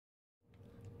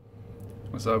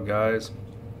What's up, guys?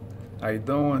 How you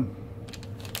doing?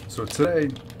 So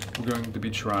today we're going to be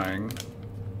trying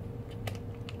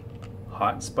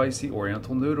hot and spicy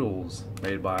Oriental noodles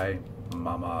made by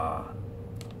Mama.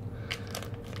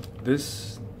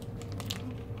 This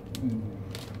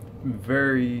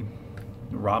very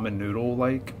ramen noodle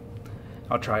like.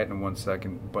 I'll try it in 1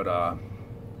 second, but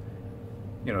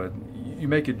you know, you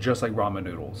make it just like ramen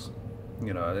noodles.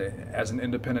 You know, as an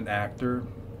independent actor,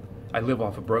 I live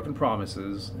off of broken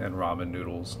promises and ramen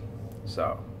noodles.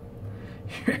 So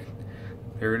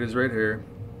here it is right here.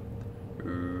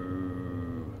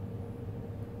 Ooh.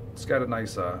 It's got a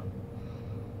nice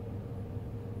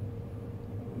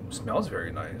smells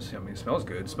very nice. I mean, it smells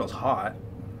good. It smells hot.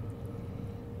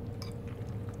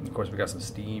 And of course, we got some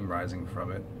steam rising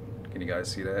from it. Can you guys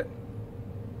see that?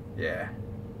 Yeah.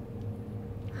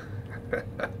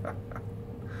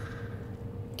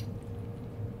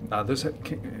 Now this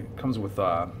comes with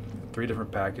 3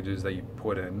 different packages that you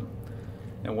put in,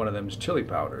 and one of them is chili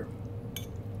powder.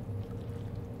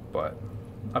 But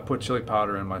I put chili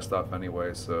powder in my stuff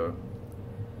anyway, so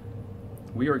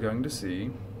we are going to see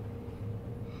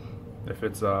if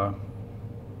it's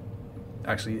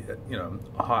actually, you know,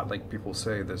 hot like people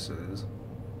say this is.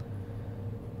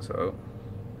 So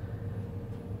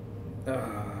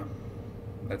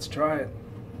let's try it.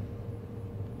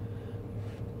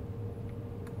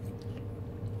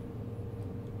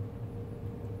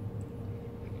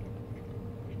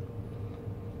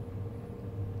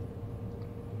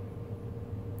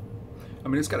 I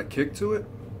mean, it's got a kick to it,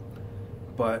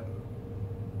 but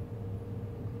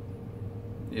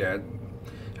yeah, it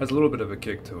has a little bit of a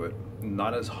kick to it.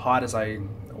 Not as hot as I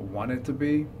want it to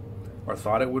be or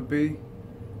thought it would be,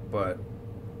 but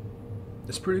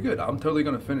it's pretty good. I'm totally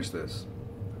gonna finish this.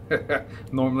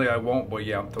 Normally I won't, but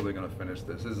yeah, I'm totally gonna finish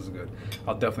this. This is good.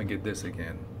 I'll definitely get this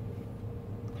again.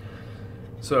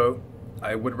 So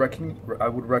I would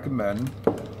recommend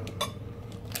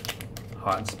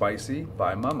Hot and Spicy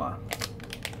by Mama.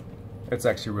 It's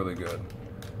actually really good.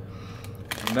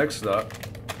 Next up,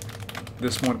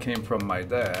 this one came from my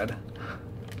dad.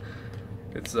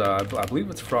 It's I believe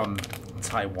it's from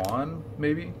Taiwan,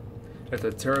 maybe. It's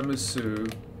a Tiramisu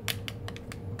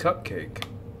Cupcake.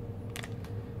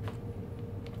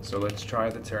 So let's try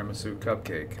the Tiramisu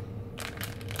Cupcake.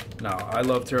 Now, I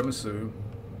love tiramisu,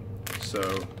 so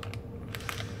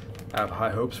I have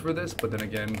high hopes for this, but then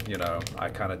again, you know, I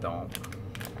kind of don't.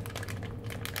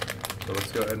 So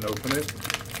let's go ahead and open it.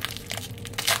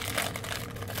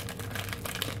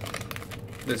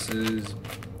 This is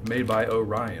made by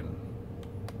Orion.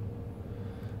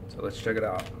 So let's check it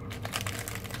out.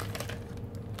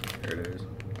 Here it is.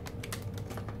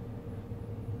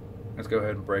 Let's go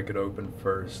ahead and break it open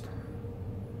first.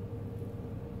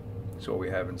 See what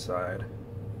we have inside.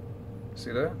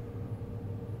 See that?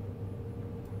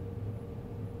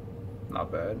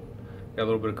 Not bad. Got a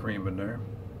little bit of cream in there.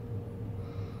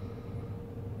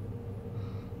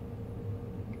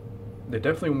 They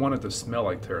definitely want it to smell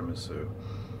like tiramisu.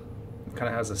 It kind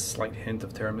of has a slight hint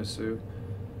of tiramisu.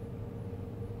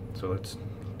 So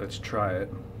let's try it.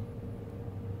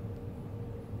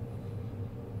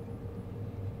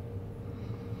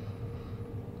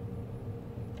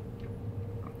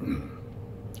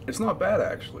 It's not bad,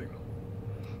 actually.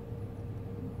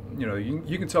 You know,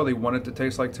 you can tell they want it to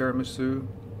taste like tiramisu.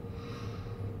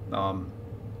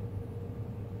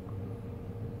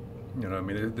 You know, I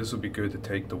mean, this would be good to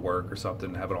take to work or something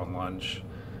and have it on lunch.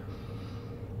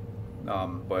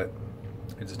 But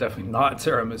it's definitely not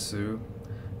tiramisu.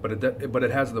 But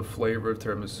it has the flavor of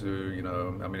tiramisu. You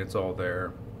know, I mean, it's all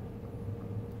there.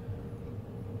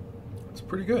 It's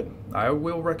pretty good. I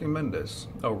will recommend this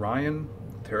Orion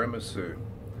Tiramisu.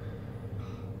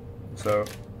 So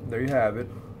there you have it.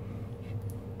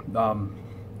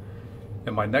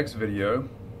 In my next video,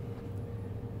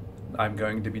 I'm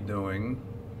going to be doing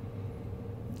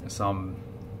some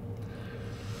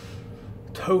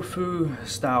tofu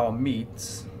style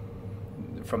meats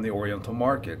from the Oriental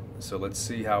market. So let's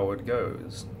see how it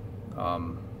goes.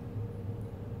 And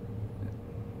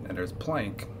there's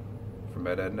Plank from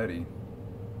Ed, Ed and Eddie.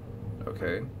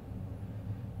 Okay,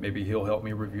 maybe he'll help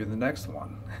me review the next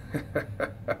one.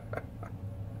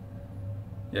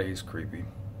 Yeah, he's creepy.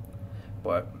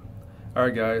 But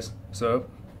alright guys, so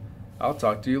I'll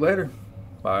talk to you later.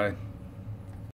 Bye.